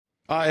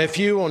If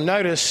you will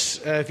notice,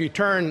 if you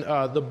turn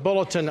the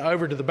bulletin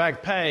over to the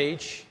back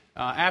page,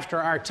 after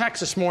our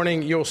text this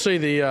morning, you'll see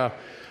the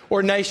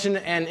ordination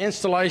and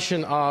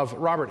installation of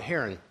Robert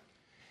Heron.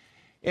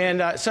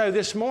 And so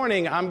this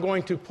morning, I'm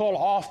going to pull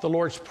off the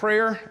Lord's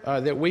Prayer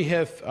that we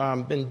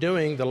have been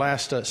doing the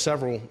last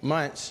several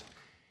months.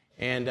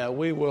 And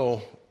we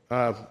will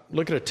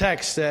look at a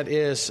text that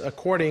is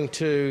according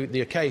to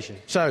the occasion.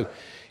 So,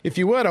 if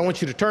you would, I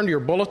want you to turn to your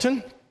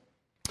bulletin.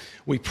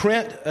 We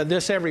print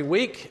this every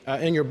week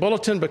in your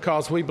bulletin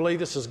because we believe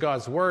this is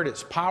God's Word.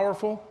 It's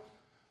powerful,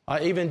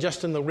 even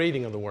just in the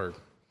reading of the Word.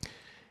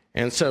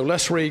 And so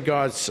let's read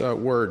God's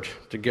Word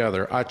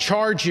together. I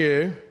charge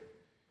you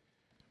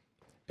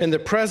in the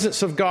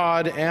presence of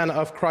God and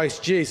of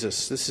Christ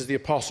Jesus, this is the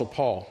Apostle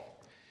Paul,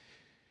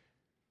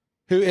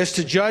 who is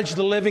to judge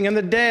the living and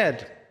the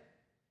dead,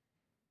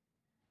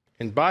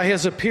 and by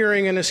his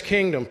appearing in his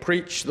kingdom,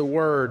 preach the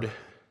Word.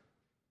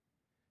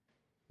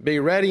 Be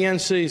ready in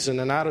season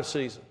and out of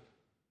season,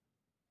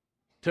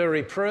 to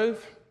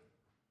reprove,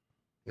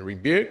 and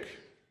rebuke,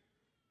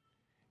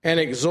 and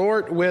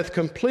exhort with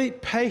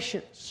complete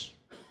patience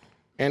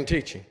and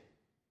teaching.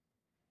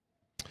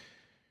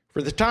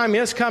 For the time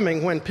is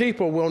coming when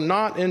people will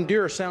not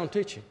endure sound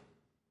teaching,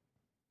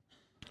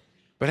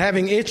 but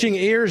having itching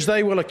ears,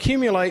 they will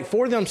accumulate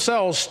for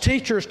themselves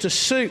teachers to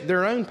suit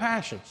their own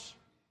passions,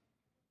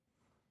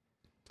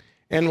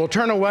 and will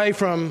turn away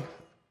from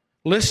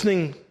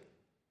listening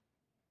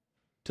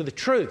to the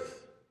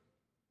truth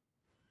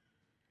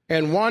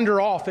and wander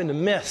off into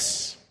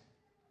myths.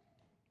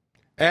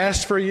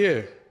 As for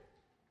you,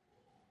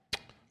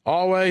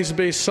 always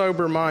be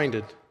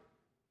sober-minded,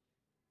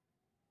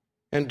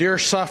 endure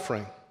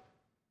suffering,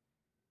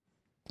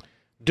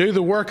 do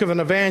the work of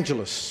an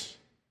evangelist,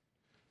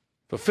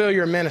 fulfill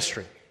your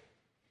ministry.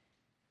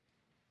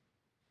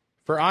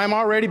 For I am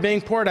already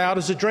being poured out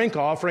as a drink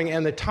offering,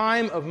 and the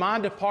time of my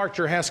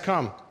departure has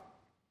come.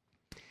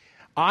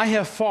 I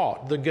have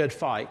fought the good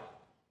fight,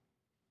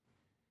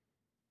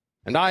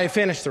 and I have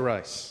finished the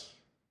race.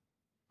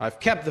 I've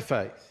kept the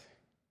faith.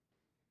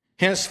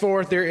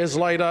 Henceforth there is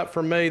laid up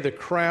for me the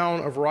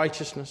crown of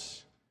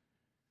righteousness,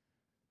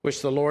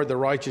 which the Lord, the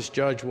righteous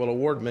judge, will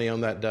award me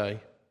on that day.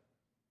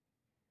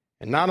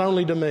 And not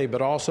only to me,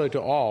 but also to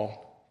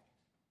all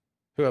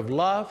who have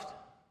loved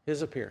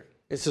his appearing.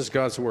 This is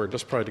God's Word.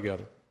 Let's pray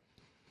together.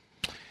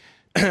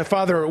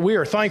 Father, we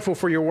are thankful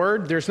for your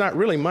Word. There's not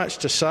really much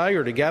to say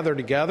or to gather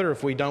together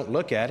if we don't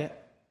look at it.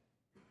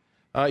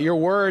 Your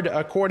Word,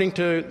 according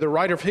to the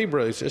writer of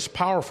Hebrews, is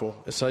powerful.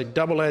 It's a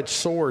double-edged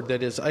sword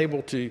that is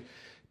able to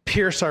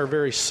pierce our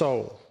very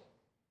soul.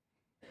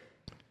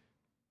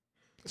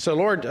 So,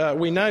 Lord,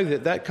 we know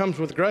that comes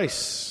with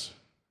grace.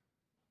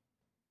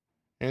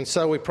 And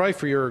so we pray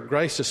for your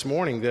grace this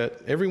morning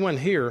that everyone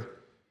here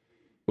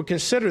would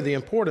consider the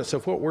importance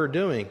of what we're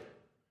doing.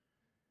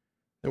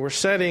 That we're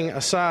setting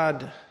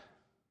aside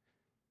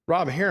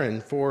Rob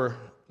Heron for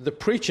the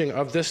preaching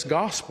of this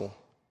gospel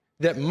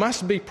that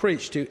must be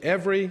preached to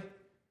every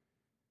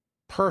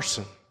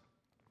person.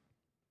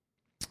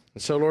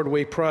 And so, Lord,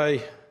 we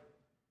pray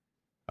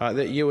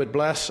that you would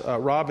bless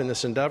Rob in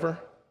this endeavor.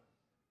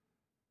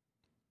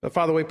 But,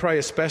 Father, we pray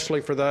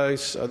especially for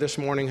those this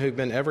morning who've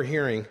been ever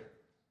hearing,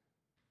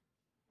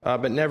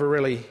 but never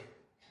really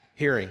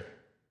hearing,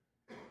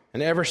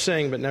 and ever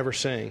seeing, but never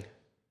seeing.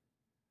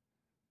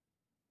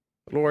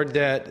 Lord,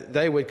 that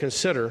they would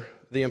consider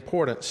the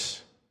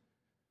importance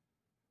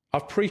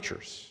of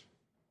preachers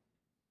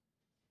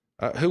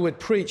who would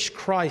preach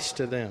Christ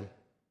to them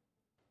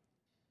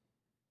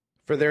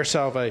for their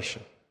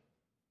salvation.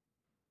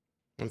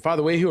 And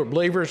Father, we who are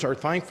believers are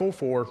thankful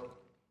for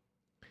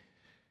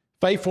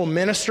faithful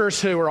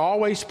ministers who are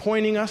always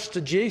pointing us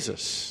to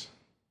Jesus,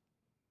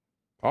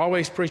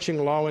 always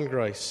preaching law and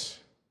grace.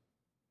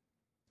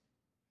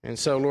 And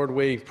so, Lord,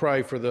 we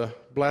pray for the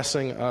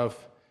blessing of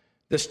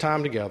this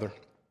time together,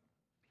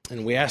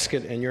 and we ask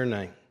it in your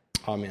name.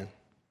 Amen.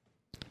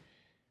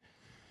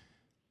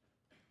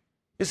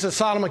 It's a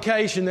solemn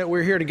occasion that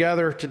we're here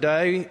together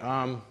today.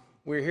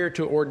 We're here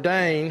to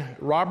ordain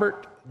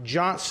Robert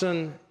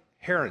Johnson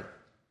Heron.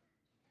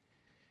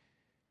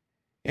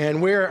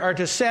 And we are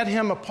to set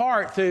him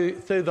apart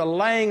through the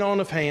laying on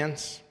of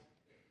hands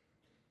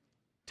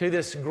to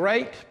this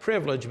great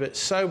privilege but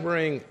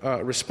sobering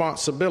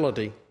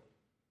responsibility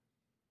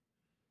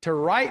to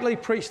rightly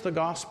preach the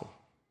gospel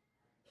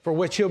for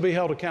which he'll be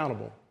held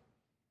accountable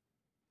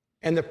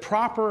and the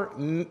proper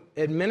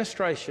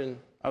administration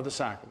of the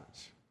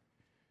sacraments.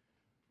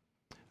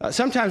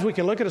 Sometimes we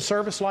can look at a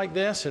service like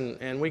this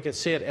and we can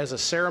see it as a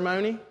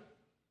ceremony,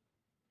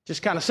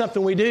 just kind of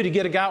something we do to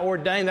get a guy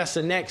ordained. That's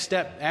the next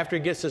step after he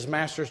gets his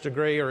master's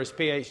degree or his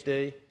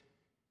PhD.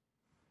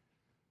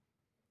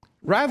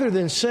 Rather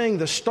than seeing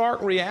the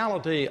stark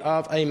reality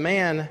of a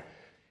man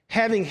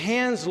having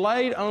hands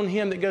laid on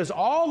him that goes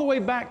all the way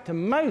back to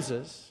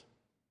Moses,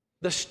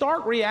 the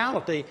stark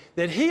reality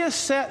that he is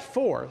set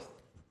forth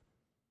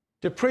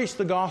to preach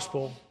the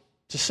gospel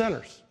to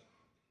sinners.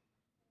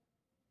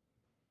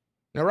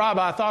 Now, Rob,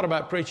 I thought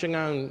about preaching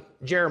on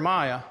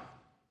Jeremiah,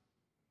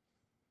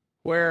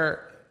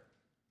 where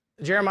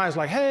Jeremiah's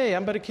like, hey,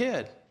 I'm but a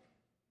kid.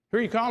 Who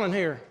are you calling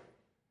here?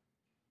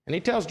 And he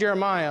tells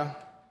Jeremiah,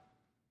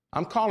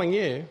 I'm calling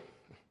you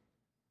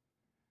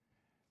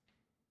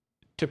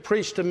to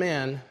preach to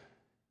men,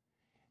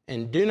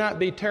 and do not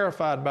be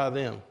terrified by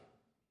them,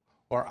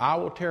 or I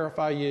will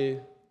terrify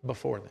you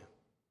before them.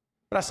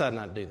 But I decided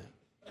not to do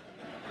that.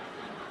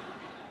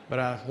 But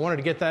I wanted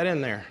to get that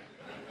in there.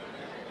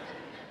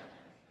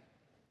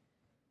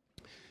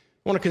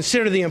 I want to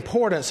consider the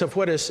importance of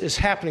what is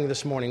happening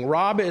this morning.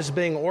 Rob is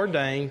being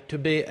ordained to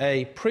be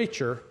a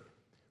preacher,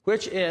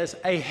 which is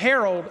a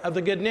herald of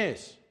the good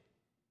news.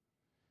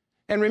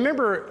 And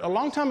remember, a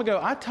long time ago,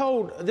 I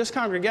told this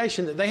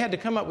congregation that they had to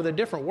come up with a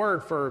different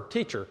word for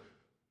teacher,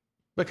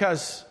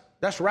 because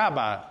that's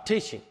rabbi,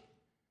 teaching.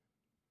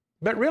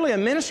 But really, a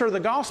minister of the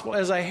gospel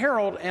is a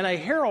herald,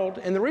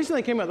 and the reason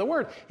they came up with the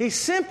word, he's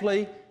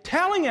simply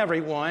telling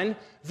everyone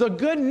the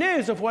good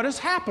news of what has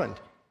happened.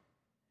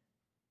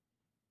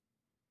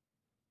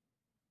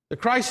 The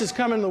Christ has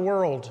come into the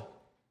world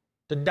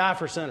to die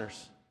for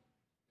sinners,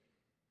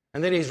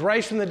 and that he's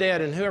raised from the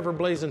dead, and whoever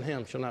believes in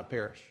him shall not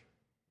perish,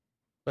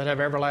 but have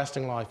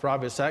everlasting life.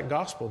 Rob, it's that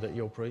gospel that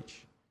you'll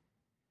preach.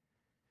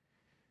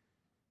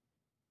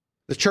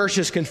 The church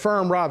has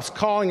confirmed Rob's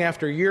calling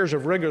after years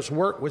of rigorous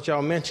work, which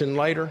I'll mention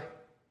later.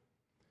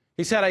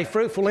 He's had a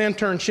fruitful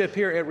internship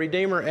here at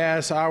Redeemer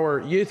as our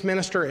youth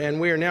minister, and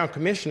we are now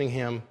commissioning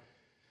him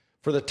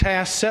for the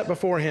task set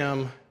before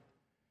him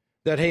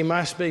that he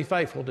must be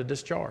faithful to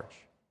discharge.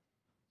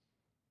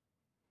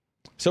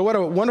 So what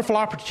a wonderful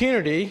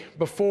opportunity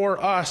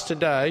before us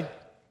today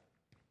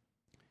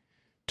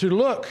to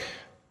look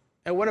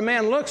at what a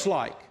man looks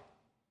like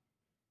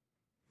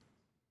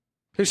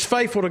who's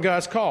faithful to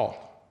God's call.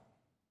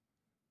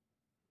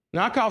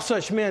 Now, I call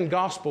such men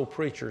gospel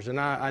preachers, and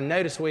I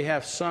notice we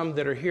have some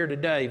that are here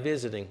today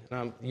visiting.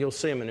 You'll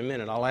see them in a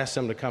minute. I'll ask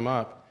them to come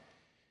up.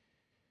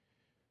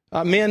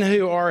 Men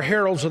who are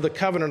heralds of the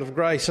covenant of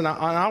grace, and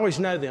I always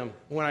know them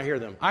when I hear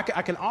them. I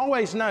can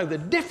always know the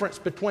difference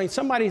between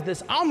somebody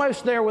that's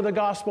almost there with the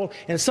gospel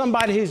and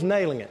somebody who's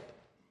nailing it.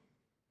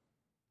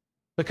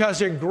 Because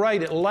they're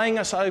great at laying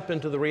us open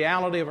to the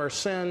reality of our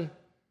sin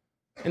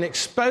and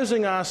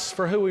exposing us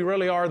for who we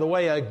really are the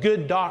way a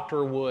good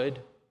doctor would,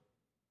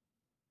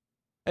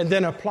 and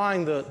then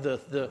applying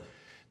the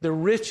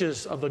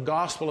riches of the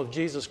gospel of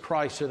Jesus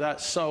Christ to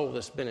that soul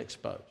that's been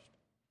exposed.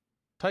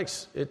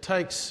 It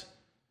takes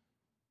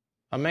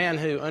a man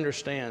who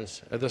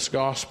understands this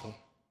gospel.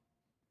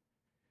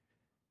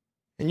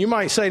 And you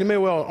might say to me,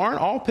 well, aren't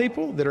all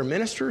people that are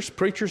ministers,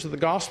 preachers of the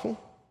gospel?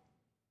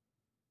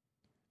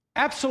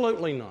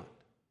 Absolutely not.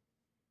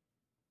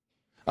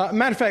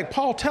 Matter of fact,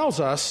 Paul tells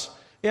us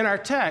in our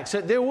text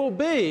that there will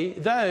be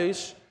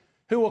those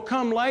who will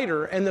come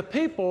later, and the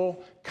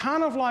people,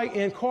 kind of like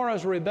in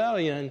Korah's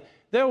rebellion,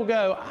 they will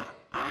go,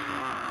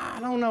 I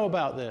don't know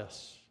about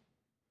this.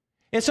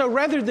 And so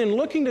rather than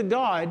looking to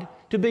God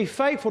to be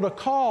faithful, to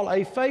call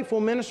a faithful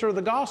minister of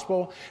the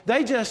gospel,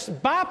 they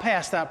just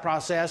bypass that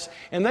process,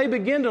 and they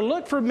begin to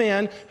look for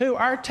men who,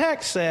 our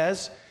text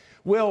says,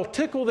 will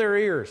tickle their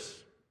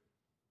ears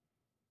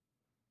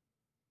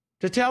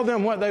to tell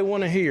them what they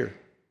want to hear.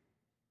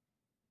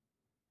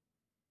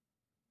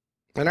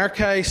 In our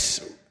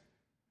case,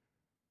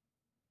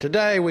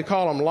 today we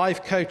call them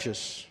life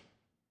coaches,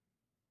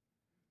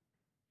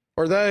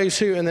 or those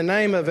who, in the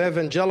name of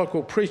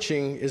evangelical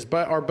preaching,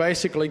 are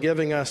basically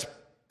giving us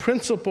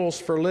principles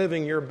for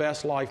living your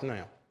best life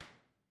now.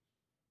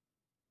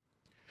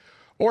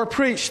 Or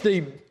preach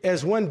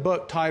as one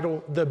book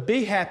titled, the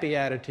Be Happy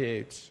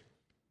Attitudes,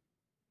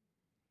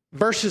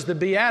 versus the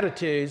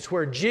Beatitudes,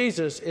 where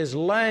Jesus is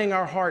laying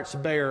our hearts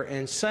bare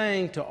and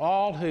saying to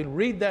all who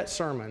read that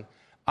sermon,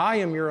 I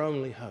am your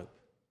only hope.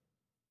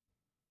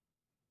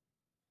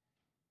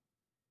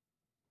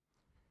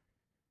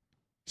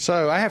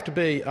 So I have to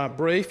be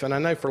brief, and I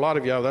know for a lot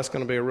of y'all that's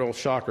going to be a real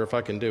shocker if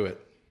I can do it.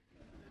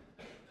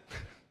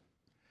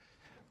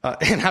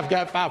 And I've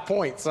got 5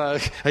 points.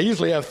 I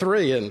usually have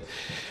 3,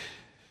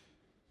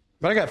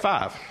 but I got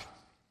 5.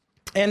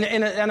 And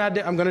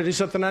I'm going to do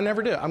something I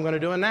never do. I'm going to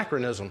do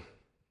anachronism.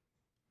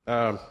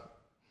 I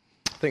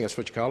think that's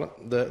what you call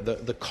it.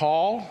 The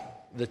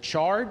call, the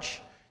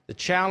charge, the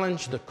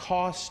challenge, the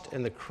cost,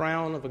 and the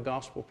crown of a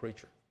gospel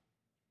preacher.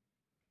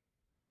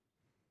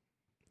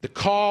 The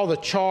call, the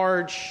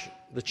charge,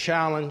 the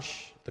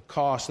challenge, the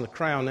cost, and the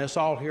crown. That's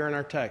all here in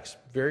our text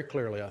very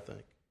clearly, I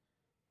think.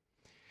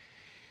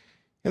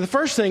 And the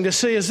first thing to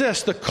see is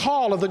this, the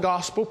call of the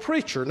gospel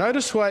preacher.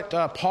 Notice what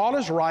Paul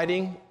is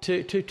writing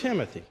to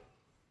Timothy.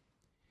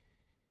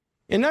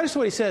 And notice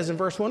what he says in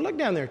verse 1. Look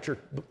down there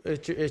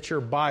at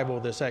your Bible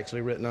that's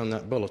actually written on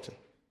that bulletin.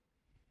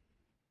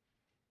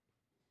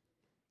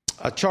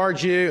 I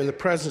charge you in the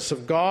presence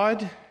of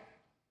God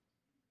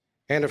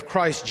and of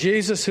Christ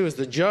Jesus, who is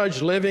the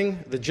judge of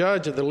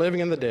the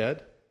living and the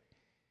dead,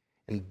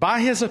 and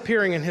by his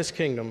appearing in his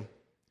kingdom,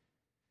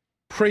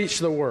 preach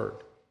the word.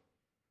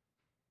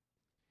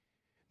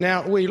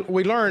 Now, we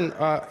learn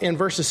in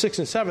verses 6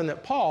 and 7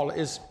 that Paul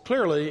is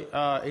clearly,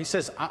 he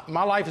says,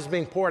 my life is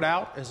being poured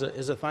out as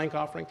a thank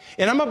offering,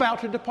 and I'm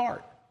about to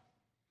depart.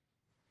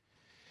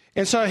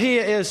 And so he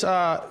is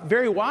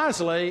very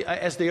wisely,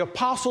 as the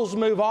apostles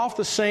move off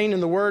the scene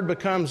and the word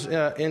becomes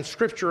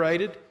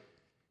inscripturated,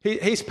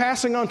 he's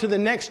passing on to the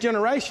next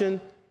generation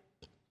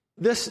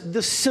the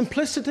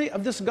simplicity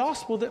of this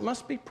gospel that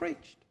must be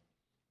preached.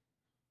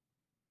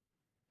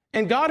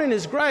 And God in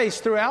His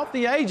grace throughout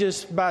the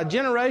ages, by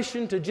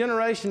generation to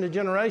generation to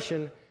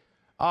generation,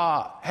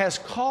 has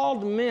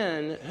called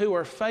men who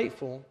are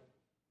faithful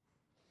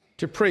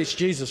to preach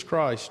Jesus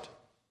Christ.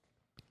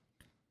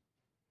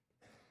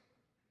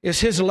 It's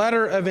His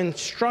letter of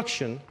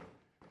instruction,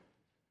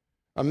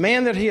 a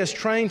man that He has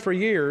trained for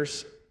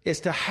years, as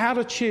to how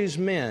to choose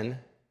men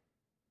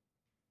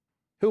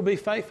who will be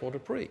faithful to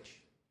preach.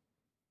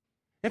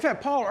 In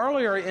fact, Paul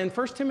earlier in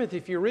 1 Timothy,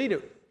 if you read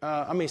it,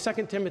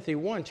 2 Timothy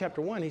 1, chapter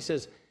 1, he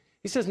says,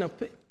 no,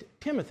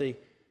 Timothy,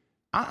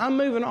 I'm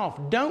moving off.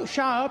 Don't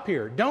shy up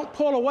here. Don't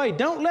pull away.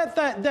 Don't let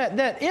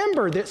that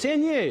ember that's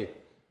in you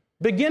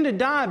begin to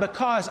die,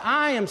 because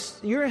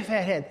you have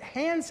had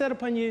hands set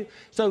upon you,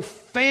 so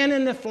fan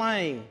in the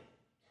flame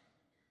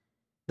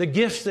the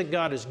gifts that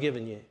God has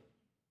given you.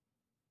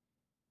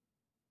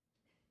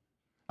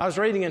 I was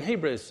reading in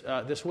Hebrews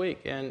this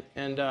week,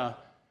 and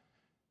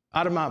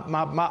out of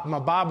my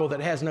Bible that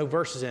has no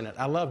verses in it.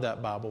 I love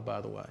that Bible,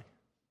 by the way.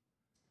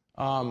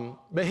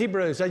 But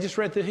Hebrews, I just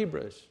read through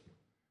Hebrews.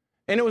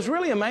 And it was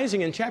really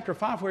amazing in chapter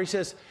 5 where he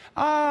says,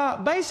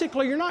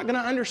 basically, you're not going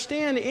to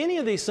understand any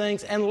of these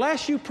things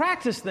unless you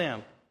practice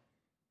them.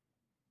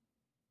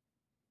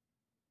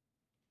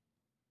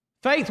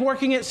 Faith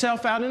working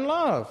itself out in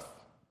love.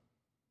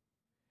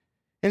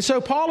 And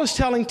so Paul is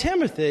telling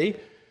Timothy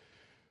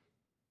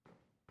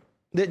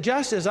that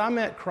just as I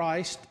met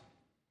Christ,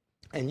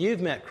 and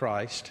you've met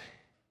Christ,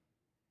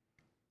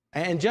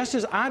 and just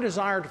as I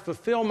desire to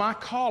fulfill my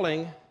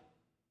calling,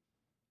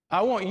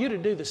 I want you to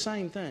do the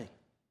same thing.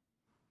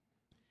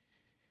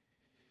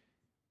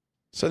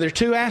 So there are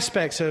two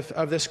aspects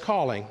of this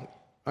calling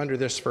under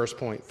this first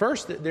point.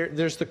 First,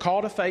 there's the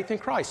call to faith in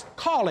Christ.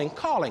 Calling.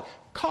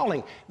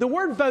 The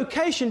word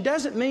vocation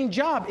doesn't mean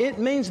job. It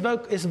means,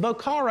 it's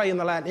vocare in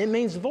the Latin. It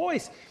means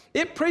voice.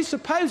 It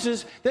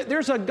presupposes that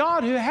there's a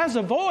God who has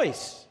a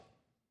voice.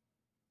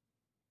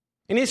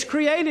 And He's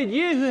created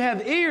you who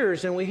have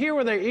ears, and we hear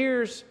with our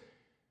ears,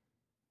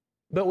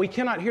 but we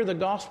cannot hear the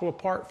gospel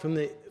apart from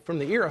the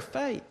ear of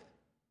faith.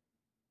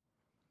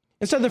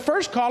 And so the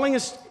first calling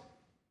is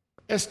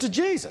to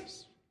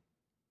Jesus.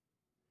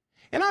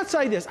 And I'd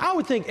say this, I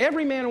would think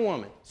every man and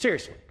woman,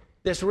 seriously,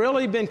 that's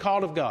really been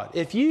called of God,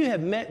 if you have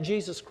met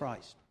Jesus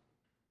Christ,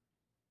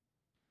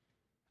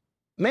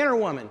 man or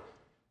woman,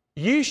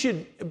 you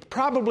should,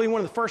 probably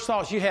one of the first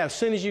thoughts you have as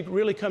soon as you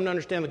really come to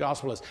understand the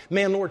gospel is,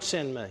 man, Lord,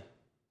 send me.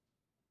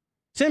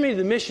 Send me to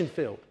the mission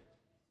field.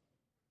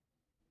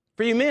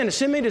 For you men, to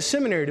send me to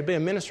seminary to be a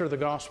minister of the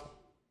gospel.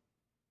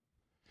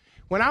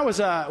 When I was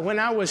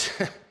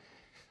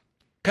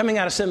coming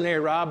out of seminary,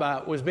 Rob,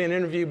 I was being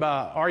interviewed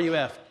by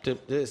RUF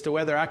as to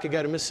whether I could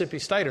go to Mississippi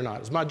State or not. It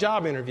was my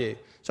job interview.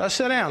 So I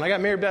sat down. I got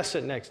Mary Beth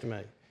sitting next to me.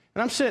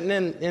 And I'm sitting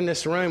in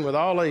this room with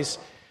all these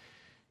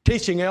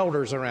teaching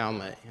elders around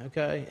me,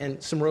 okay,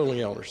 and some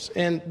ruling elders.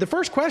 And the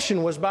first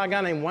question was by a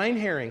guy named Wayne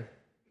Herring.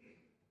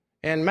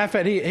 And matter of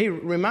fact, he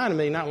reminded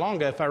me not long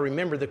ago, if I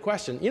remember the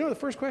question. You know, the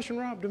first question,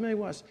 Rob, to me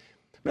was,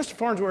 Mr.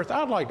 Farnsworth,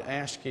 I'd like to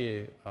ask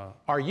you,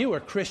 are you a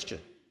Christian?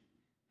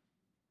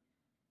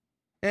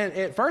 And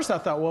at first I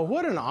thought, well,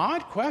 what an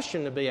odd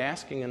question to be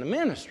asking in a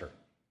minister.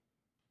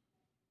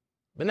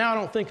 But now I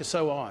don't think it's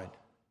so odd.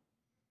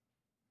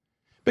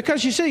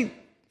 Because you see,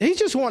 he's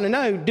just wanting to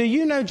know, do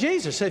you know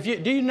Jesus?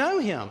 Do you know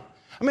Him?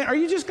 I mean, are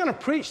you just going to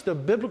preach the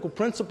biblical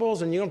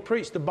principles and you're going to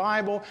preach the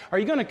Bible? Are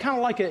you going to kind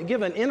of like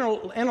give an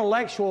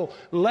intellectual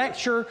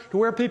lecture to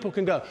where people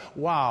can go,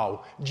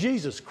 wow,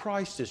 Jesus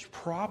Christ is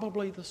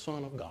probably the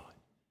Son of God?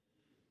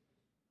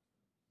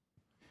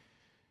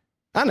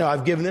 I know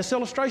I've given this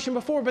illustration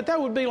before, but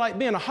that would be like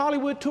being a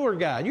Hollywood tour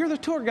guide. You're the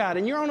tour guide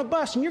and you're on a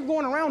bus and you're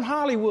going around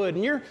Hollywood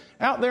and you're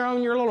out there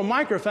on your little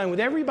microphone with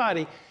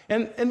everybody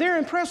and they're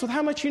impressed with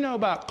how much you know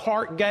about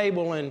Clark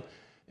Gable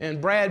and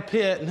Brad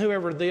Pitt and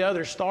whoever the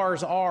other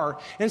stars are.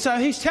 And so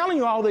he's telling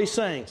you all these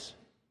things.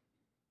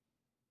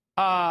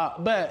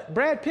 But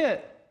Brad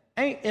Pitt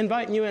ain't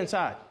inviting you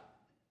inside.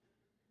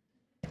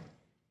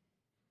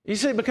 You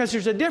see, because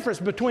there's a difference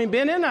between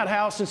being in that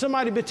house and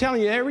somebody be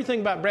telling you everything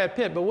about Brad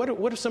Pitt, but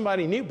what if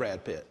somebody knew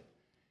Brad Pitt?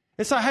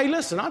 And say, hey,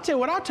 listen, I'll tell you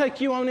what, I'll take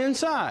you on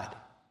inside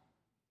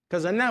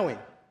because I know him.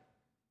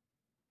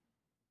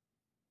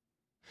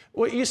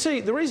 Well, you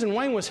see, the reason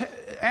Wayne was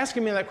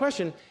asking me that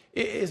question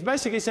is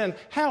basically saying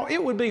how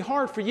it would be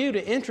hard for you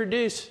to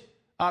introduce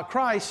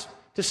Christ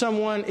to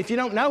someone if you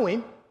don't know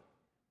Him.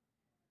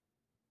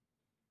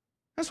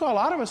 That's why a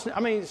lot of us, I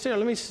mean, Sarah,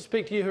 let me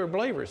speak to you who are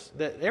believers,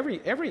 that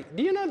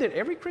do you know that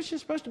every Christian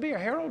is supposed to be a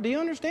herald? Do you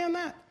understand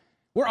that?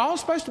 We're all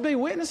supposed to be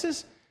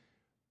witnesses,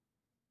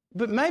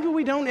 but maybe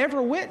we don't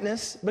ever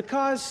witness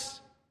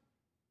because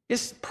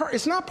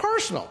It's not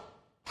personal.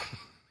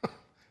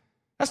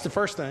 That's the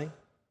first thing.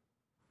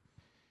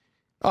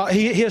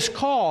 He is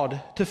called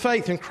to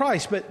faith in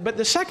Christ. But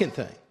the second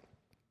thing,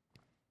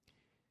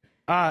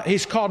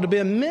 he's called to be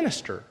a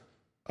minister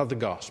of the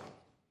gospel.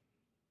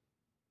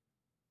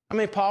 I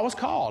mean, Paul was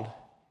called.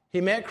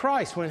 He met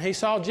Christ when he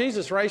saw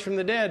Jesus raised from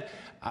the dead.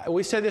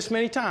 We said this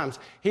many times.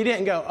 He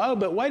didn't go, oh,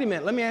 but wait a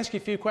minute, let me ask you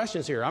a few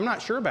questions here. I'm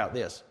not sure about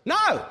this.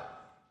 No!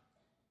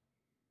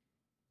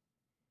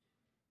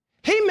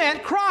 He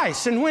met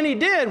Christ, and when he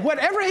did,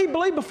 whatever he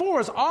believed before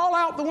was all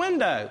out the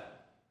window.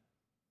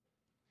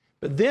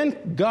 But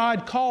then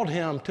God called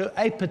him to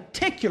a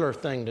particular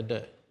thing to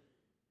do.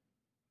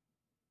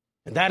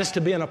 And that is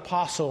to be an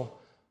apostle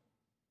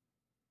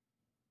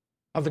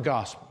of the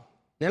gospel.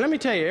 Now let me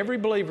tell you, every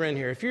believer in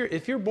here,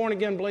 if you're a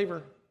born-again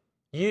believer,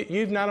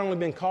 you've not only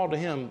been called to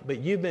him, but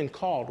you've been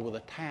called with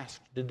a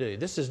task to do.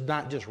 This is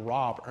not just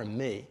Rob or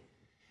me.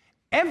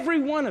 Every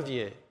one of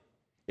you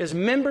is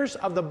members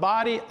of the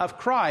body of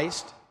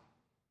Christ,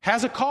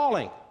 has a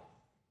calling.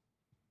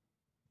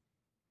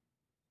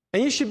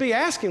 And you should be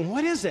asking,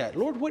 what is that?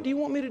 Lord, what do you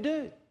want me to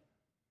do?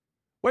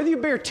 Whether you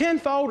bear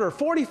 10-fold or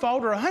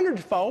 40-fold or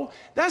 100-fold,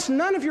 that's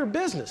none of your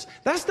business.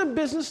 That's the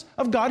business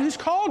of God who's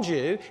called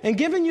you and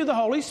given you the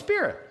Holy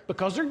Spirit,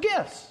 because they're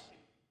gifts.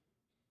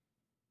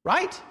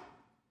 Right?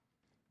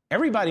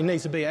 Everybody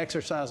needs to be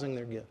exercising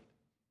their gift.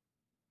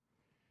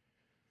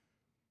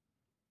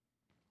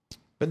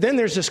 But then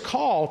there's this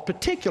call,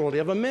 particularly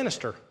of a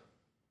minister.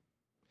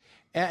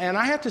 And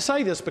I have to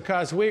say this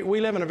because we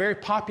live in a very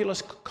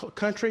populous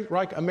country,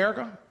 right?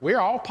 America. We're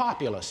all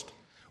populist.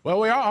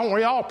 Well, aren't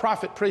we all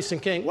prophet, priest,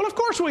 and king? Well, of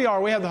course we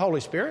are. We have the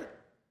Holy Spirit.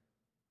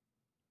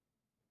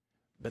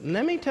 But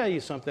let me tell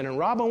you something, and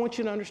Rob, I want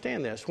you to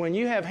understand this. When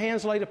you have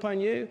hands laid upon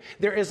you,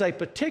 there is a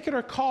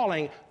particular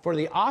calling for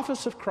the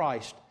office of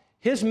Christ,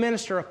 his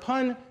minister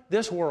upon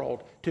this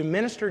world, to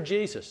minister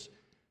Jesus.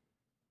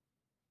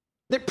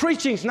 That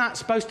preaching's not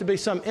supposed to be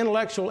some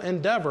intellectual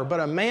endeavor, but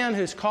a man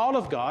who's called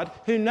of God,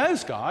 who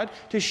knows God,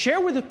 to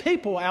share with the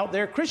people out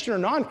there, Christian or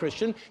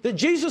non-Christian, that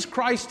Jesus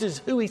Christ is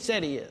who he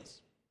said he is.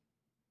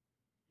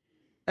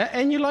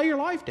 And you lay your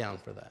life down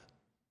for that.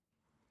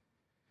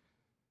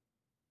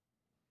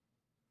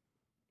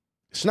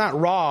 It's not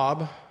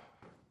Rob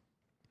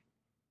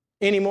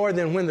any more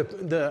than when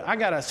I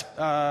got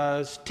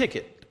a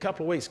ticket a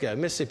couple of weeks ago,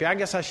 Mississippi. I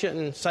guess I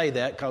shouldn't say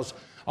that because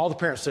all the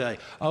parents say,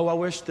 oh, I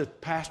wish the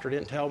pastor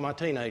didn't tell my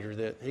teenager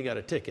that he got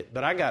a ticket.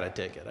 But I got a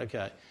ticket,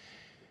 okay.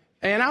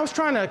 And I was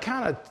trying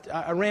to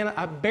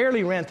I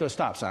barely ran through a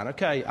stop sign,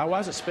 okay. I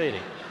wasn't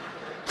speeding.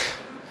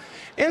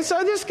 And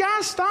so this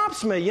guy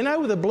stops me,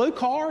 with a blue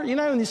car,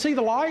 and you see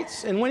the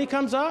lights. And when he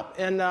comes up,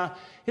 and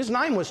his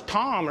name was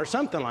Tom or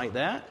something like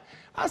that.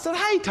 I said,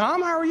 hey,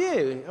 Tom, how are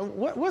you?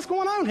 What's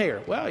going on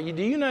here? Well,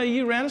 do you know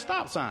you ran a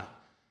stop sign?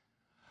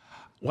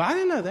 Well, I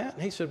didn't know that.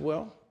 And he said,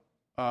 well,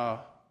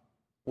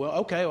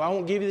 okay, I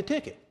won't give you the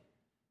ticket.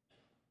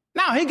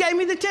 No, he gave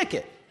me the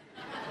ticket.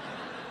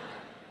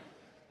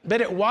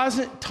 But it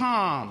wasn't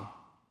Tom.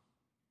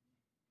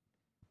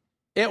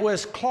 It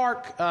was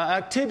Clark,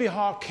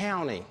 Tibihaw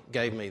County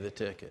gave me the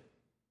ticket.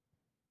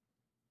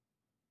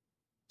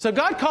 So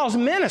God calls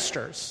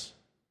ministers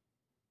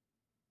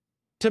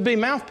to be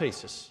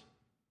mouthpieces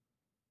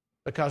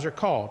because they're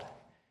called.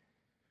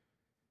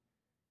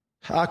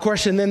 Of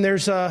course, and then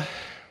there's the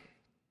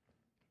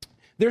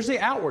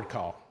outward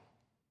call.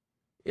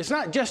 It's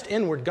not just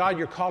inward, God,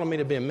 you're calling me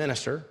to be a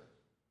minister.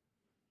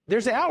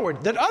 There's the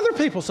outward, that other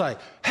people say,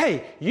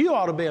 hey, you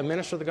ought to be a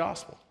minister of the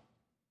gospel.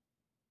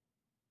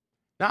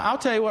 Now, I'll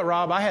tell you what,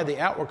 Rob, I had the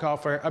inward call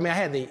for I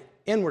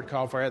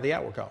had the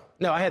outward call.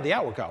 No, I had the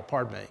outward call,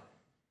 pardon me.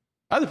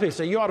 Other people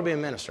say, you ought to be a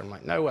minister. I'm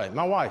like, no way.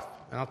 My wife,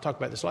 and I'll talk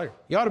about this later,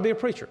 you ought to be a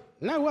preacher.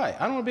 No way.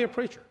 I don't want to be a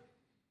preacher.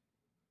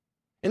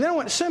 And then I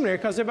went to seminary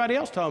because everybody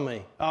else told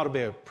me I ought to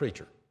be a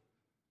preacher.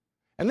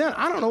 And then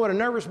I don't know what a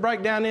nervous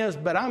breakdown is,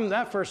 but I'm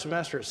that first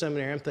semester at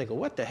seminary, I'm thinking,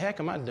 what the heck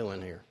am I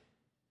doing here?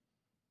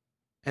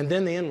 And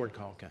then the inward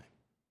call came.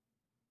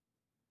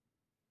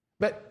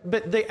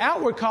 But the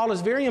outward call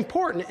is very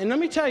important. And let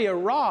me tell you,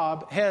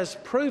 Rob has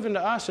proven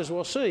to us, as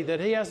we'll see,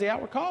 that he has the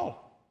outward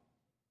call.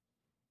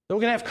 That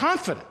we can have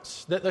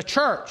confidence that the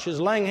church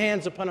is laying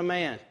hands upon a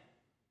man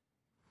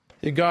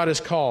that God has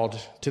called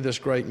to this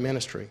great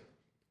ministry.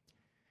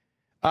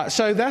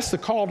 So that's the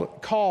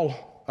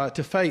call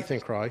to faith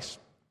in Christ.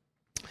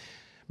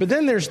 But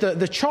then there's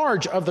the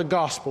charge of the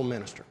gospel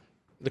minister.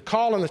 The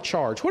call and the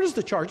charge. What is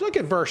the charge? Look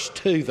at verse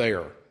 2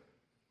 there.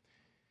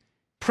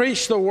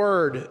 Preach the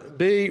word,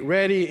 be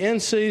ready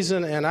in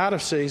season and out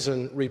of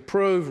season,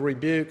 reprove,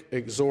 rebuke,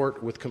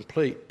 exhort with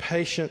complete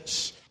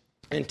patience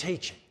and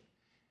teaching.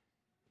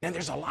 And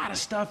there's a lot of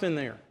stuff in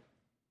there.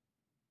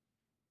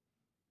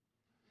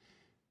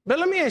 But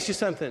let me ask you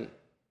something,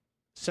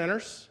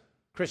 sinners,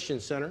 Christian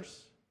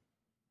sinners.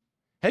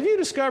 Have you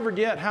discovered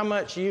yet how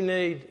much you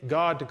need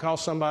God to call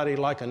somebody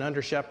like an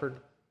under-shepherd?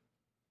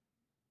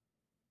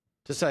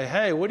 To say,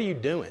 hey, what are you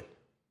doing?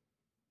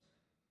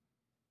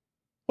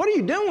 What are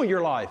you doing with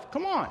your life?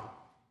 Come on.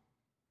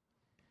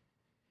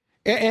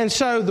 And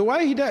so the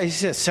way he does, he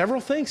says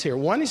several things here.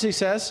 One is he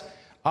says,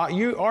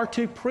 you are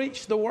to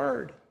preach the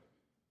word.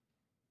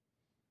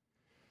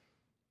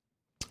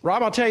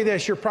 Rob, I'll tell you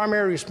this, your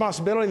primary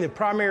responsibility, the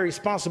primary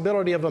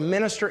responsibility of a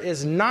minister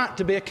is not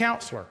to be a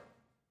counselor.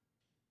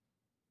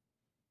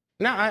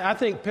 Now, I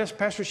think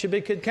pastors should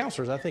be good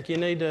counselors. I think you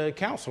need to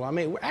counsel. I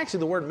mean, actually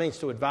the word means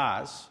to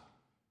advise.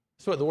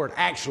 That's what the word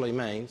actually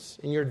means.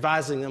 And you're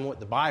advising them what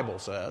the Bible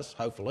says,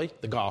 hopefully,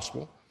 the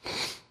gospel.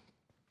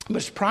 But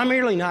it's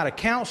primarily not a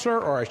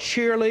counselor or a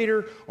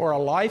cheerleader or a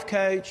life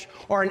coach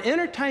or an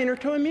entertainer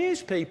to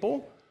amuse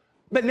people,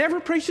 but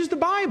never preaches the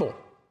Bible.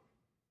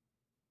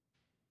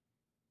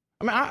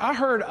 I mean, I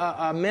heard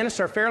a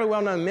minister, a fairly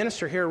well-known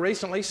minister here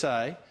recently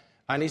say,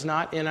 and he's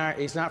not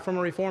from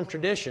a Reformed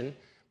tradition,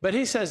 but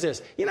he says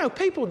this,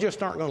 people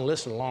just aren't going to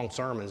listen to long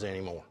sermons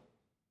anymore.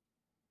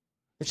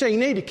 So you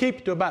need to keep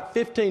it to about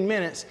 15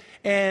 minutes,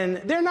 and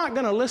they're not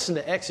going to listen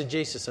to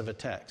exegesis of a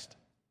text.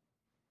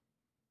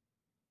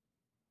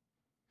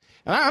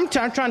 And I'm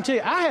trying to tell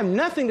you, I have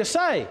nothing to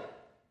say.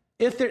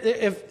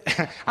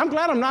 I'm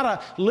glad I'm not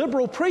a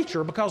liberal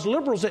preacher, because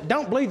liberals that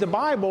don't believe the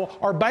Bible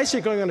are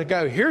basically going to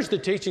go, here's the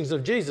teachings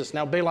of Jesus,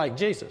 now be like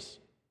Jesus.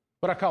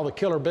 What I call the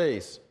killer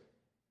bees.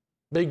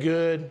 Be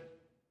good,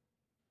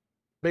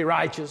 be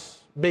righteous,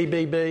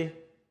 be.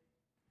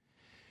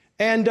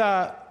 And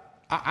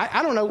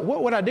I don't know,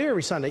 what would I do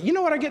every Sunday? You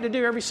know what I get to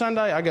do every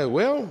Sunday? I go,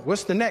 well,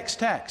 what's the next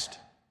text?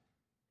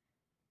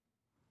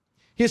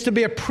 He is to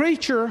be a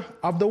preacher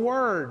of the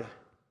Word.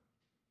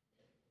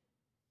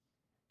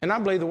 And I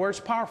believe the Word's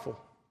powerful.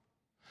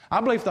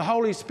 I believe the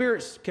Holy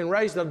Spirit can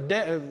raise the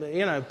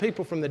dead,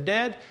 people from the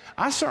dead.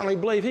 I certainly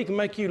believe He can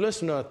make you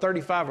listen to a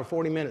 35 or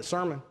 40-minute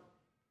sermon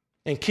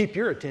and keep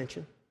your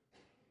attention.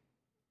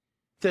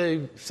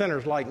 To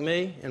sinners like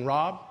me and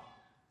Rob.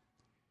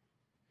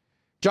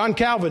 John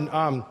Calvin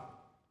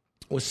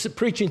was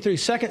preaching through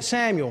 2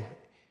 Samuel,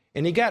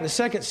 and he got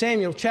to 2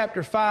 Samuel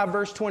chapter 5,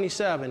 verse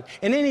 27,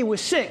 and then he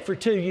was sick for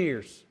 2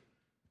 years.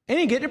 And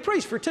he didn't get to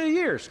preach for 2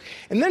 years.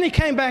 And then he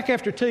came back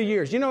after 2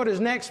 years. You know what his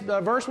next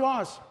verse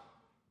was?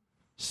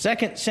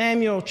 2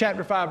 Samuel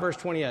chapter 5, verse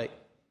 28.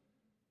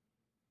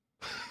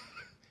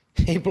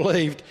 He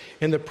believed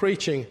in the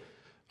preaching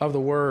of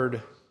the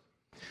Word.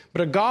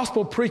 But a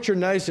gospel preacher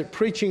knows that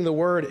preaching the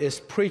Word is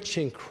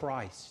preaching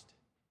Christ.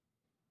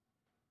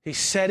 He's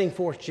setting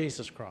forth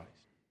Jesus Christ.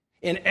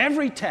 In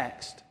every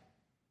text.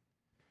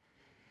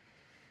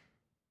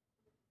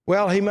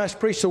 Well, he must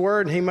preach the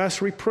Word and he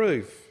must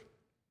reprove.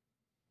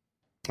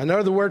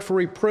 Another word for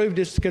reproved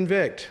is to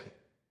convict.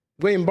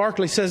 William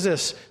Barclay says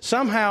this,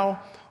 somehow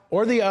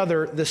or the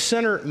other, the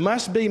sinner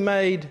must be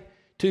made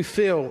to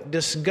feel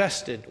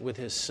disgusted with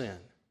his sin.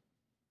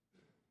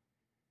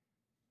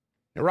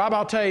 Now, Rob,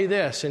 I'll tell you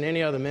this, and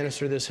any other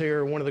minister that's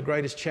here, one of the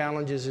greatest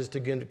challenges is to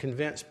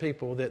convince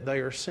people that they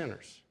are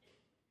sinners.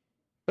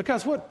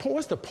 Because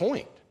what's the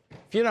point?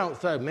 If you don't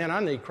say, man, I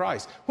need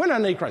Christ. When I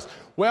need Christ?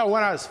 Well,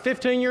 when I was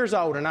 15 years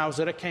old and I was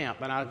at a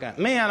camp and I got,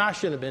 man, I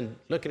shouldn't have been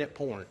looking at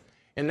porn.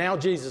 And now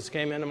Jesus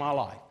came into my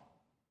life.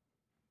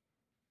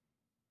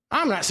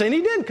 I'm not saying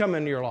He didn't come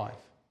into your life.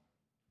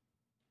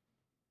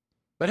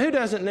 But who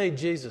doesn't need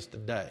Jesus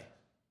today?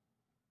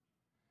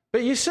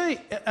 But you see,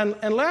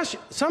 unless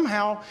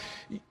somehow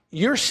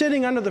you're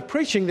sitting under the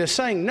preaching that's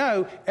saying,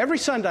 no, every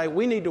Sunday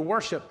we need to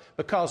worship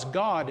because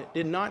God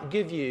did not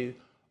give you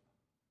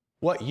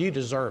what you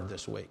deserve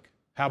this week.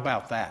 How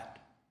about that?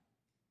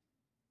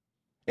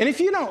 And if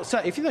you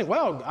think,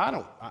 well,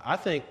 I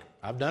think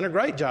I've done a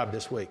great job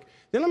this week,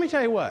 then let me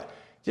tell you what,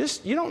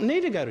 you don't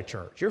need to go to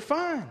church. You're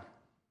fine.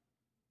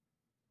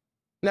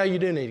 No, you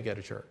do need to go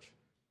to church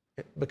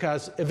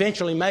because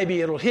eventually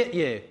maybe it'll hit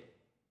you.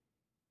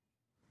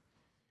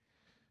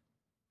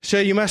 So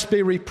you must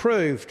be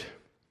reproved.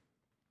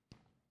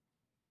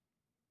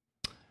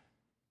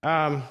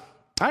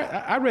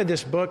 I read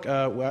this book,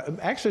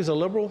 actually it's a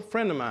liberal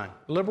friend of mine,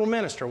 a liberal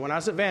minister, when I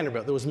was at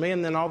Vanderbilt. There was me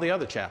and then all the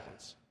other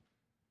chaplains.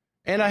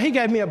 And he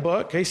gave me a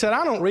book. He said,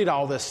 I don't read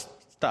all this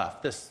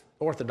stuff, this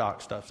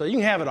orthodox stuff, so you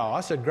can have it all.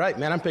 I said, great,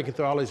 man, I'm picking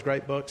through all these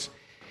great books.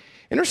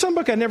 And there's some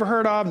book I'd never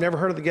heard of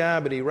the guy,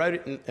 but he wrote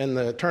it in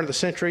the turn of the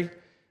century,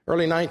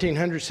 early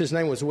 1900s. His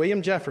name was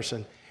William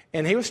Jefferson.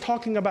 And he was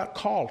talking about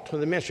call to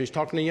the ministry. He's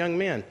talking to young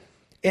men.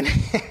 And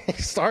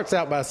he starts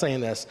out by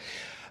saying this.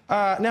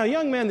 Now,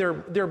 young men,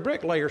 they're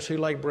bricklayers who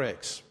lay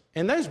bricks.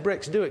 And those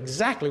bricks do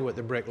exactly what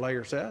the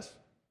bricklayer says.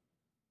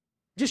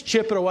 Just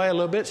chip it away a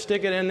little bit,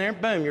 stick it in there,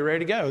 boom, you're ready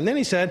to go. And then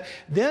he said,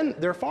 then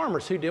there are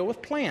farmers who deal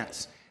with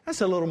plants.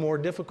 That's a little more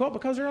difficult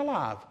because they're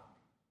alive.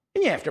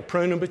 And you have to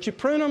prune them, but you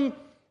prune them,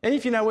 and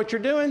if you know what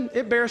you're doing,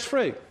 it bears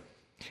fruit.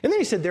 And then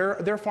he said there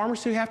are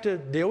farmers who have to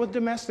deal with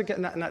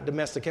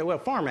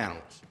farm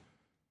animals.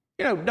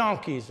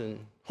 Donkeys and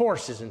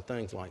horses and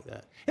things like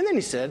that. And then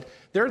he said,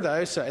 there are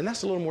those, and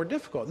that's a little more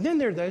difficult. And then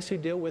there are those who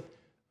deal with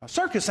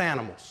circus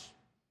animals,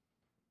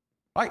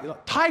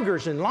 like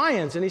tigers and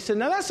lions. And he said,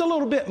 now that's a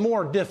little bit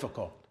more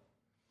difficult.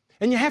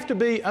 And you have to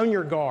be on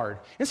your guard.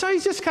 And so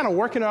he's just kind of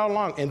working it all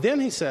along. And then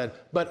he said,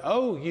 but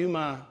oh, you,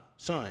 my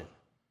son,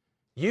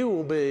 you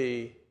will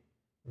be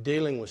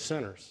dealing with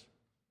sinners.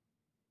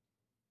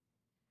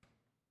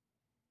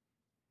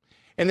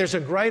 And there's a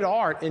great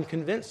art in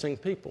convincing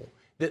people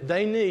that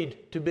they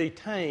need to be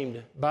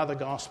tamed by the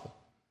gospel.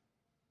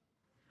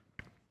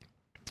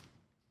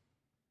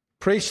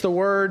 Preach the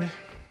word,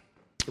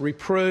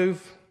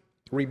 reprove,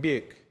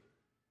 rebuke.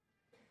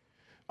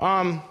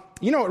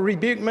 You know what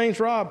rebuke means,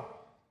 Rob?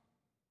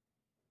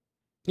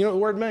 You know what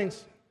the word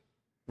means?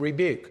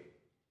 Rebuke.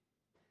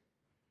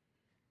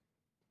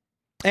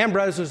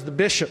 Ambrose was the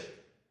bishop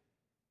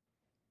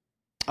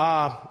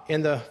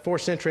in the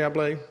 4th century, I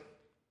believe.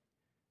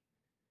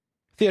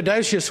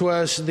 Theodosius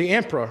was the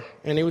emperor,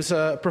 and he was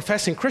a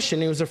professing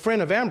Christian. He was a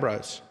friend of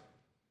Ambrose.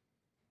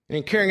 And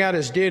in carrying out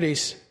his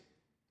duties,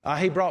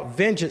 he brought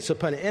vengeance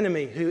upon an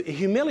enemy who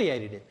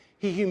humiliated him.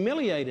 He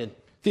humiliated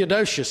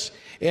Theodosius.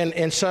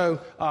 And so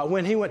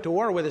when he went to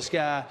war with this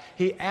guy,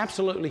 he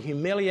absolutely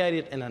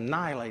humiliated and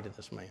annihilated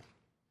this man.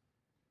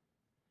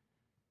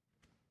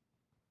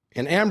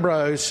 And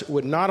Ambrose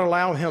would not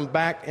allow him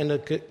back into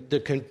the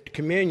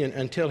communion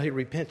until he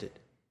repented.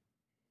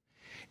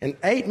 And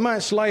 8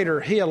 months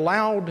later, he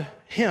allowed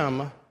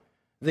him,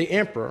 the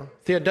emperor,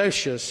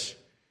 Theodosius,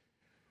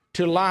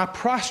 to lie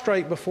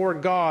prostrate before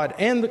God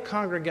and the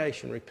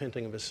congregation,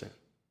 repenting of his sin.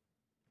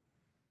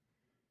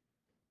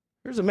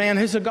 Here's a man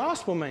who's a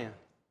gospel man,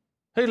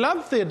 who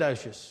loved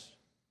Theodosius,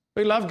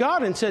 who loved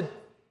God and said,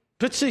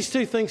 puts these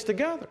two things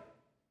together.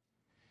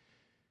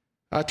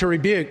 To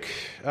rebuke.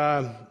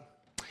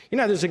 You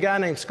know, there's a guy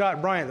named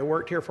Scott Bryant that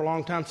worked here for a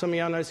long time. Some of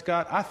y'all know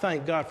Scott. I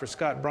thank God for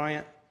Scott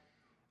Bryant.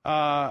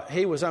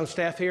 He was on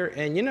staff here.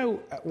 And, you know,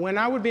 when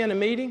I would be in a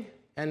meeting,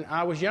 and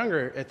I was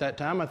younger at that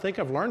time, I think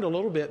I've learned a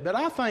little bit, but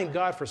I thank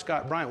God for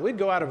Scott Bryant. We'd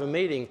go out of a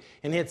meeting,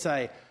 and he'd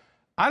say,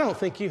 I don't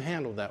think you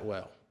handled that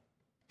well.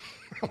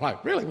 I'm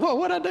like, really? Well,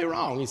 what did I do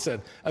wrong? He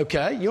said,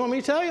 okay, you want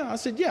me to tell you? I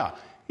said, yeah.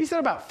 He said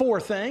about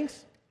 4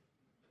 things.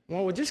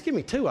 Well, just give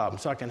me 2 of them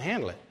so I can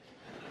handle it.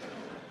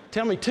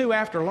 Tell me 2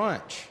 after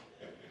lunch.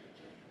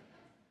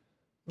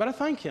 But I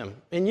thank him.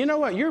 And you know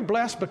what? You're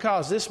blessed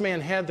because this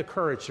man had the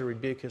courage to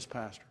rebuke his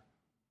pastor.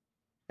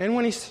 And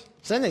when he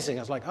said these things,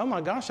 I was like, oh my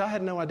gosh, I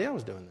had no idea I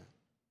was doing that.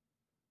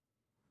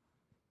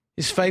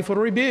 He's faithful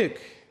to rebuke.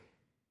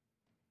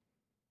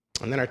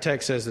 And then our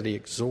text says that he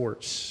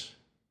exhorts.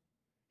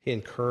 He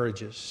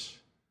encourages.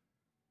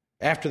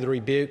 After the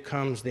rebuke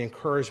comes the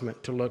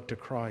encouragement to look to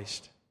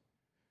Christ.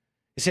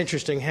 It's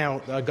interesting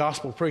how a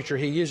gospel preacher,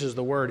 he uses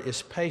the word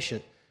is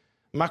patient.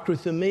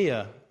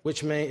 Makrothumia,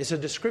 which means it's a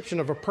description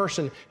of a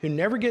person who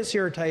never gets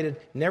irritated,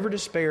 never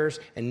despairs,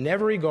 and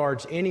never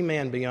regards any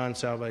man beyond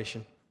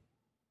salvation.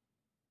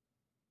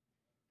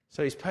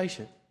 So he's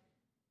patient.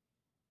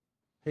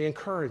 He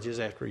encourages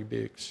after he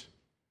rebukes.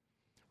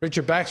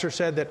 Richard Baxter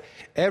said that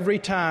every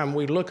time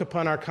we look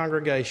upon our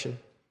congregation,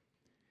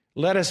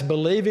 let us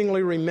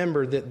believingly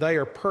remember that they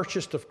are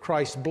purchased of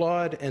Christ's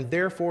blood and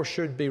therefore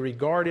should be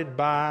regarded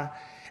by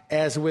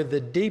as with the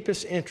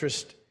deepest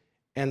interest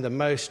and the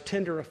most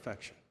tender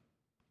affection.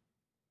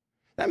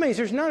 That means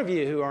there's none of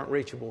you who aren't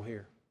reachable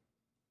here.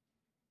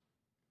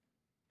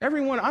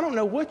 Everyone, I don't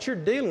know what you're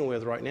dealing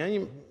with right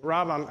now.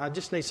 Rob, I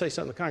just need to say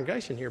something to the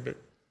congregation here, but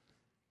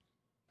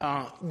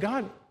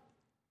God,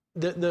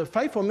 the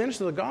faithful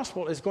minister of the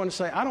gospel is going to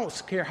say, I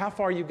don't care how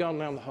far you've gone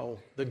down the hole.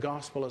 The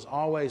gospel is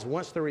always,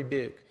 once the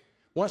rebuke,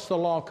 once the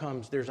law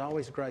comes, there's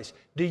always grace.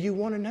 Do you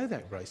want to know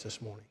that grace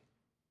this morning?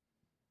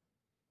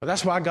 Well,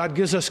 that's why God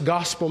gives us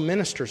gospel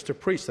ministers to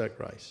preach that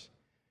grace.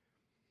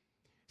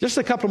 Just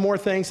a couple more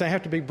things. I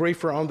have to be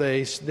briefer on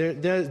these.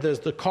 There's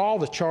the call,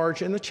 the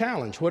charge, and the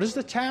challenge. What is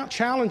the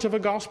challenge of a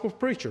gospel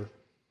preacher?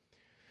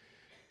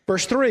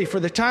 Verse 3, for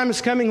the time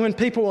is coming when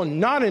people will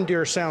not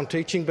endure sound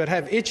teaching, but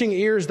have itching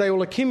ears. They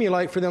will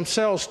accumulate for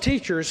themselves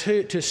teachers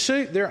who to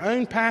suit their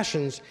own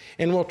passions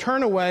and will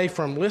turn away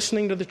from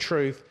listening to the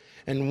truth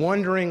and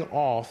wandering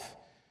off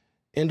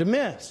into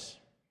myths.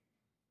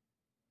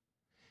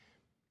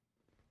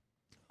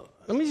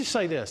 Let me just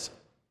say this.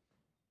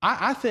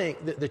 I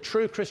think that the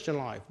true Christian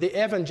life, the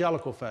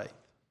evangelical faith,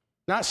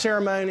 not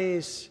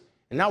ceremonies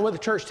and not what the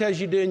church tells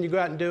you to do and you go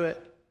out and do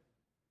it,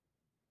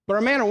 but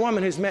a man or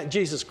woman who's met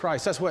Jesus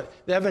Christ. That's what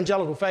the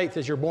evangelical faith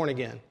is. You're born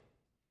again.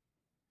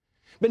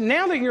 But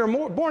now that you're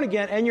born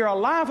again and you're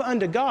alive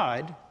unto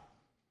God,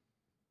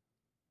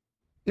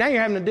 now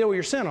you're having to deal with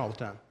your sin all the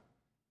time.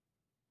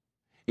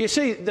 You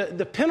see,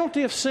 the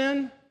penalty of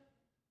sin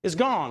is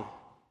gone.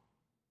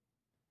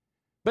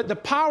 But the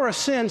power of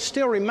sin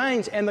still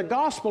remains, and the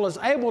gospel is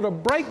able to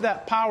break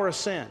that power of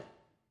sin.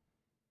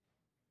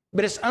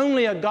 But it's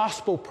only a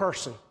gospel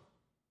person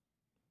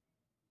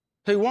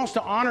who wants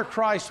to honor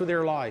Christ with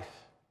their life,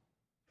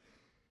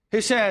 who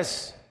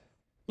says,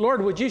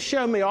 Lord, would you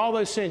show me all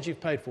those sins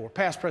you've paid for,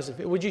 past, present,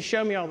 would you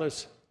show me all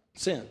those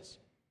sins?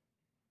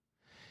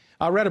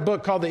 I read a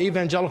book called The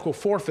Evangelical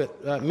Forfeit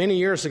many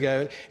years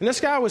ago, and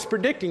this guy was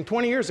predicting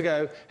 20 years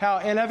ago how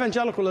in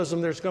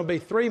evangelicalism there's going to be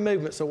 3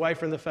 movements away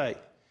from the faith.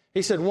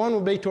 He said one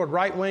would be toward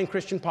right-wing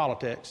Christian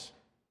politics.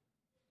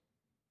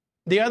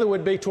 The other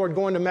would be toward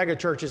going to mega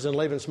churches and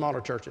leaving smaller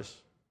churches.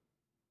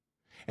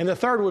 And the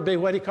third would be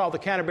what he called the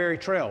Canterbury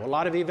Trail. A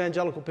lot of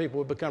evangelical people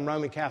would become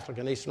Roman Catholic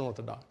and Eastern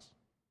Orthodox.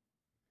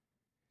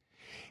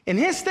 And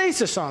his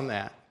thesis on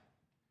that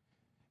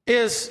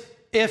is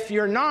if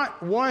you're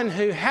not one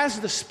who has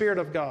the Spirit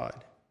of God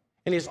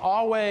and is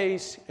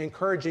always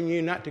encouraging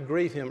you not to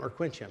grieve him or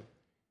quench him,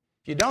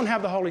 if you don't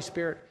have the Holy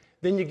Spirit,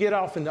 then you get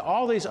off into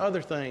all these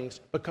other things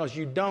because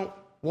you don't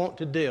want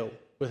to deal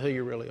with who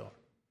you really are.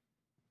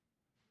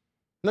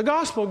 And the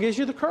gospel gives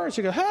you the courage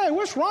to go, hey,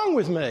 what's wrong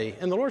with me?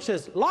 And the Lord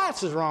says,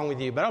 lots is wrong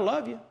with you, but I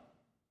love you.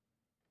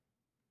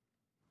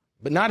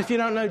 But not if you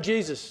don't know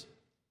Jesus.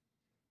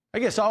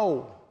 It gets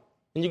old,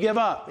 and you give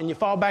up, and you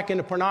fall back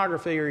into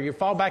pornography, or you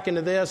fall back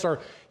into this, or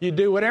you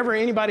do whatever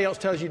anybody else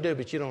tells you to do,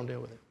 but you don't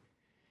deal with it.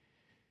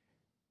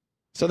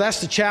 So that's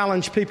the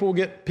challenge. People will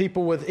get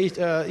people with,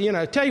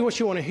 tell you what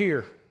you want to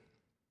hear.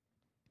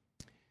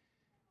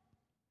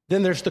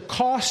 Then there's the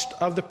cost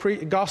of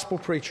the gospel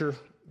preacher.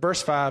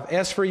 Verse 5,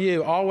 as for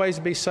you, always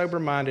be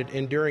sober-minded,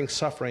 enduring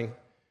suffering.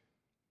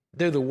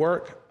 Do the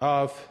work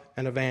of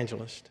an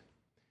evangelist.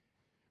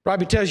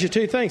 Robbie tells you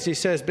two things. He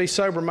says, be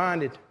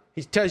sober-minded.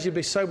 He tells you to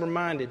be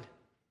sober-minded.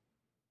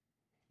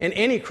 And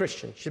any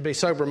Christian should be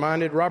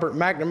sober-minded. Robert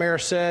McNamara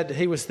said,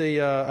 he was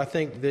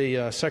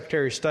the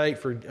Secretary of State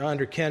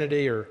under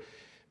Kennedy, or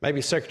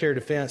maybe Secretary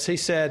of Defense. He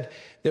said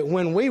that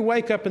when we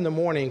wake up in the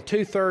morning,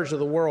 2/3 of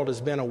the world has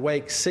been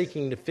awake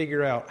seeking to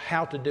figure out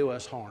how to do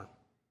us harm.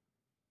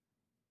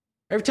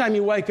 Every time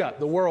you wake up,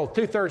 the world,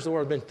 2/3 of the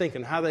world, have been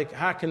thinking,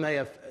 how can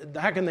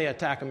they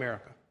attack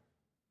America?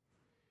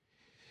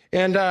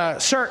 And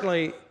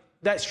certainly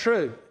that's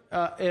true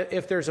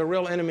if there's a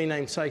real enemy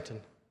named Satan.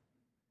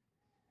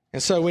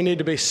 And so we need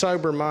to be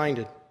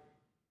sober-minded.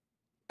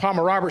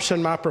 Palmer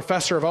Robertson, my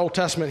professor of Old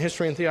Testament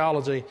history and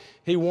theology,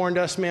 he warned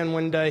us men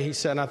one day. He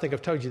said, and I think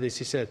I've told you this,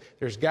 he said,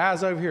 there's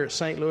guys over here at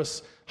St.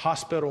 Louis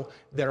Hospital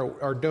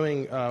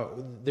that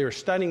they're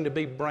studying to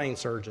be brain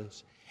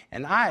surgeons.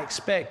 And I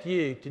expect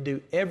you to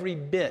do every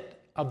bit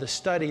of the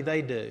study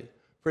they do,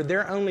 for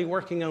they're only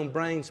working on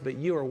brains, but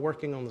you are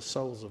working on the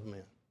souls of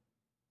men.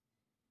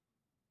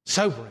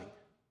 Sobering.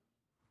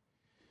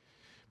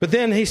 But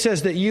then he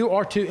says that you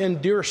are to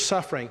endure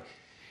suffering.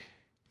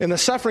 And the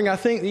suffering I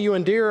think that you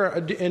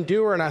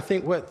endure, and I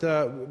think what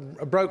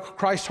broke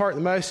Christ's heart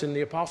the most in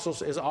the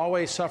apostles is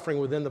always suffering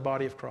within the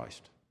body of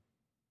Christ,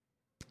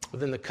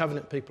 within the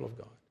covenant people of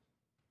God.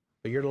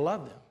 But you're to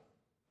love them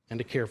and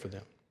to care for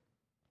them.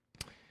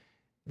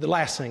 The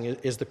last thing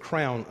is the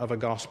crown of a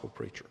gospel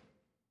preacher.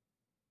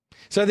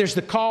 So there's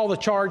the call, the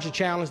charge, the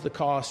challenge, the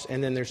cost,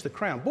 and then there's the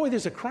crown. Boy,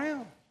 there's a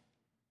crown.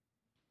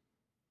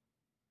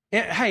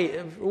 And, hey,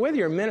 whether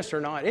you're a minister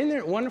or not, isn't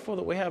it wonderful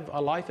that we have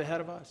a life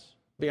ahead of us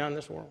beyond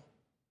this world?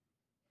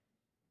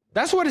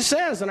 That's what it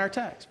says in our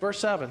text, verse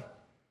 7.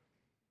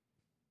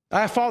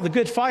 I have fought the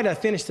good fight, I have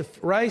finished the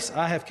race,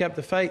 I have kept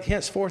the faith.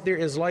 Henceforth there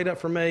is laid up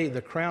for me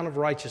the crown of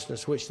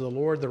righteousness, which the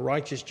Lord, the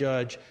righteous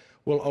judge,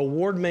 will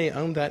award me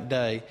on that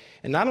day,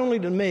 and not only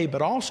to me,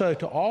 but also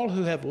to all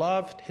who have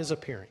loved his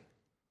appearing.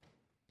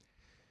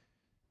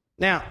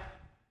 Now,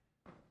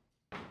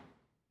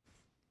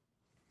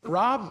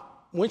 Rob,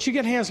 once you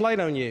get hands laid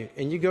on you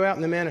and you go out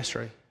in the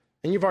ministry,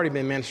 and you've already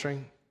been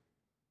ministering,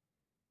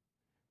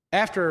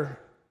 after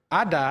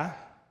I die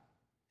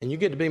and you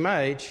get to be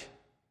my age,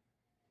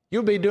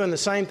 you'll be doing the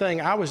same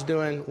thing I was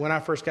doing when I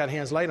first got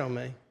hands laid on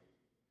me. And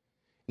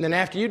then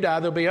after you die,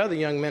 there'll be other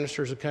young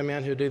ministers who come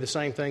in who do the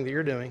same thing that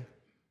you're doing,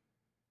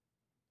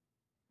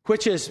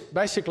 which is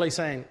basically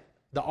saying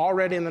the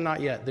already and the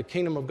not yet. The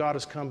kingdom of God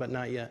has come, but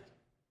not yet.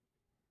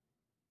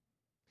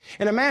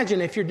 And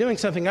imagine if you're doing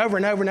something over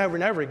and over and over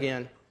and over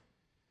again,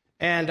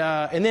 and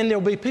then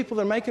there'll be people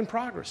that are making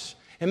progress.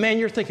 And man,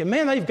 you're thinking,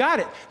 man, they've got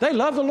it. They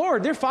love the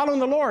Lord. They're following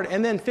the Lord.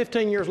 And then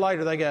 15 years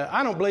later, they go,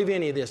 I don't believe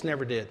any of this.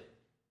 Never did.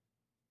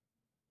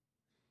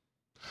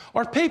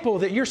 Or people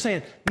that you're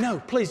saying, no,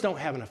 please don't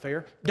have an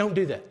affair. Don't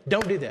do that.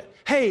 Don't do that.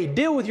 Hey,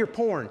 deal with your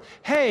porn.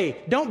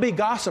 Hey, don't be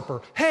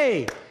gossiper.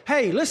 Hey,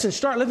 listen,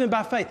 start living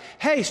by faith.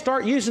 Hey,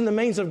 start using the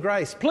means of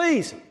grace.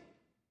 Please. And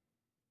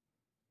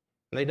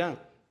they don't.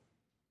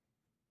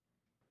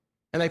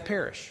 And they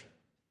perish.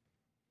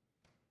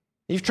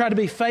 You've tried to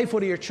be faithful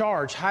to your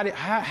charge.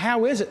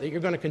 How is it that you're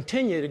going to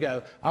continue to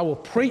go, I will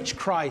preach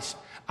Christ.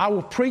 I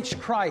will preach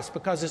Christ,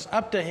 because it's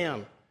up to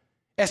him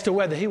as to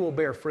whether he will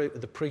bear fruit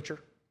with the preacher.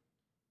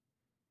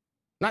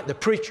 Not the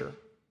preacher.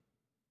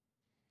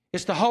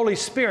 It's the Holy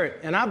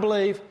Spirit. And I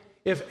believe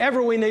if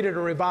ever we needed a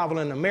revival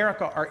in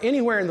America or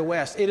anywhere in the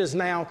West, it is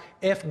now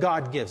if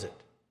God gives it.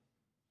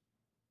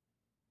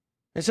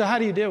 And so how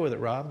do you deal with it,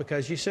 Rob?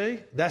 Because you see,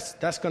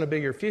 that's going to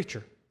be your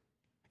future.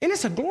 And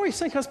it's a glorious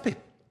thing, because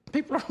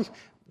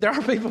there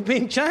are people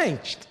being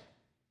changed.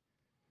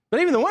 But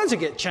even the ones that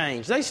get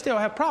changed, they still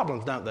have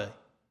problems, don't they?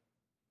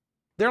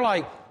 They're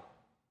like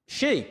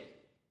sheep.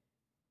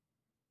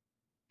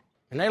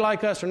 And they,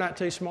 like us, are not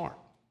too smart.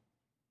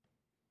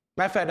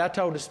 Matter of fact, I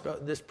told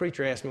this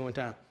preacher asked me one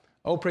time,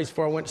 old priest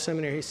before I went to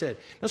seminary, he said,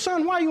 now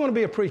son, why do you want to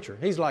be a preacher?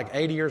 He's like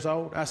 80 years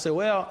old. I said,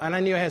 well, and I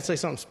knew I had to say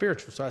something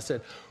spiritual. So I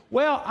said,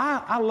 well,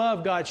 I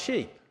love God's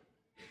sheep.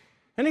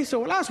 And he said,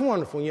 well, that's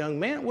wonderful, young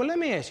man. Well, let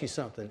me ask you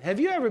something. Have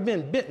you ever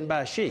been bitten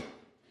by a sheep?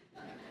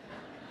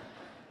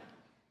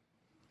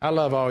 I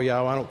love all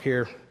y'all. I don't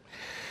care.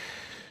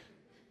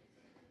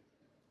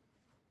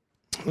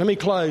 Let me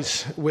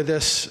close with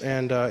this,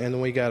 and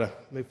then we got to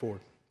move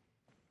forward.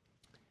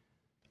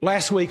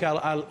 Last week,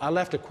 I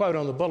left a quote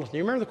on the bulletin.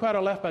 You remember the quote I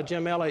left by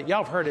Jim Elliot?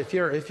 Y'all have heard it.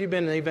 If you've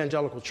been in an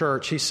evangelical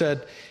church, he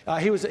said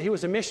he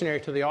was a missionary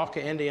to the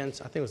Auca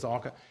Indians. I think it was the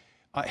Auca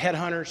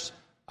headhunters,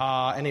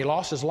 and he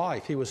lost his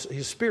life. He was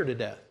speared to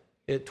death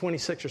at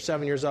 26 or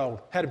 7 years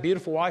old. Had a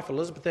beautiful wife,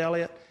 Elizabeth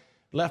Elliot.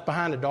 Left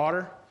behind a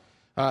daughter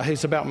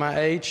who's about my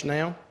age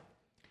now.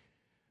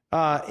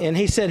 And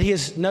he said, he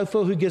is no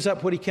fool who gives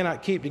up what he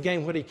cannot keep to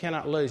gain what he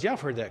cannot lose. Y'all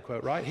have heard that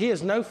quote, right? He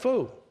is no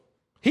fool.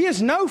 He is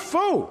no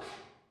fool.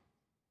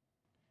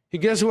 He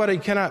gives what he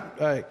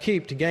cannot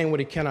keep to gain what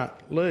he cannot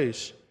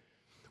lose.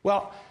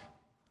 Well,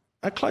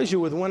 I close you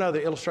with one other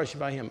illustration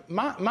by him.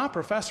 My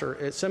professor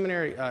at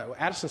seminary,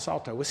 Addison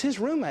Salto, was his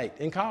roommate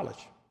in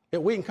college.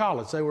 At Wheaton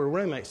College, they were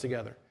roommates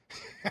together.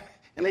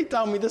 And he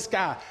told me this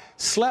guy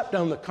slept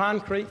on the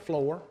concrete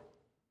floor.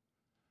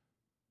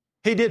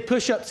 He did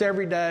push-ups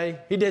every day.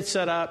 He did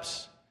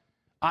sit-ups.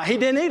 He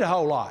didn't eat a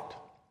whole lot.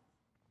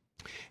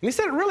 And he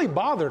said it really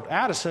bothered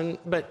Addison,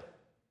 but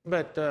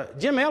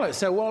Jim Elliot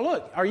said, well,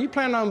 look, are you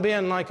planning on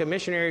being like a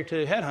missionary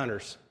to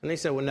headhunters? And he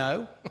said, well,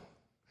 no.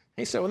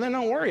 He said, well, then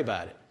don't worry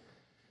about it.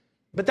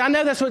 But I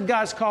know that's what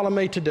God's calling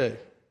me to do.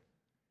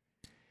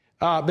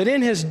 But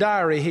in his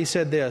diary, he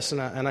said this,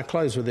 and I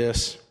close with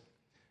this.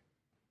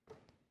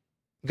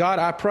 God,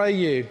 I pray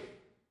you,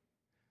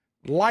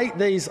 light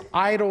these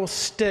idle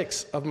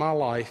sticks of my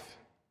life,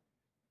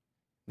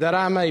 that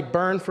I may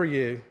burn for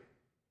you.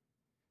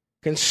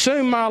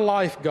 Consume my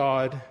life,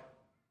 God,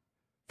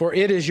 for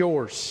it is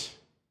yours.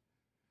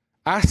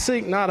 I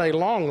seek not a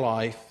long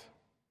life,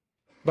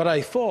 but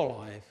a full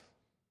life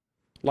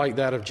like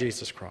that of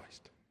Jesus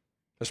Christ.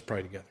 Let's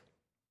pray together.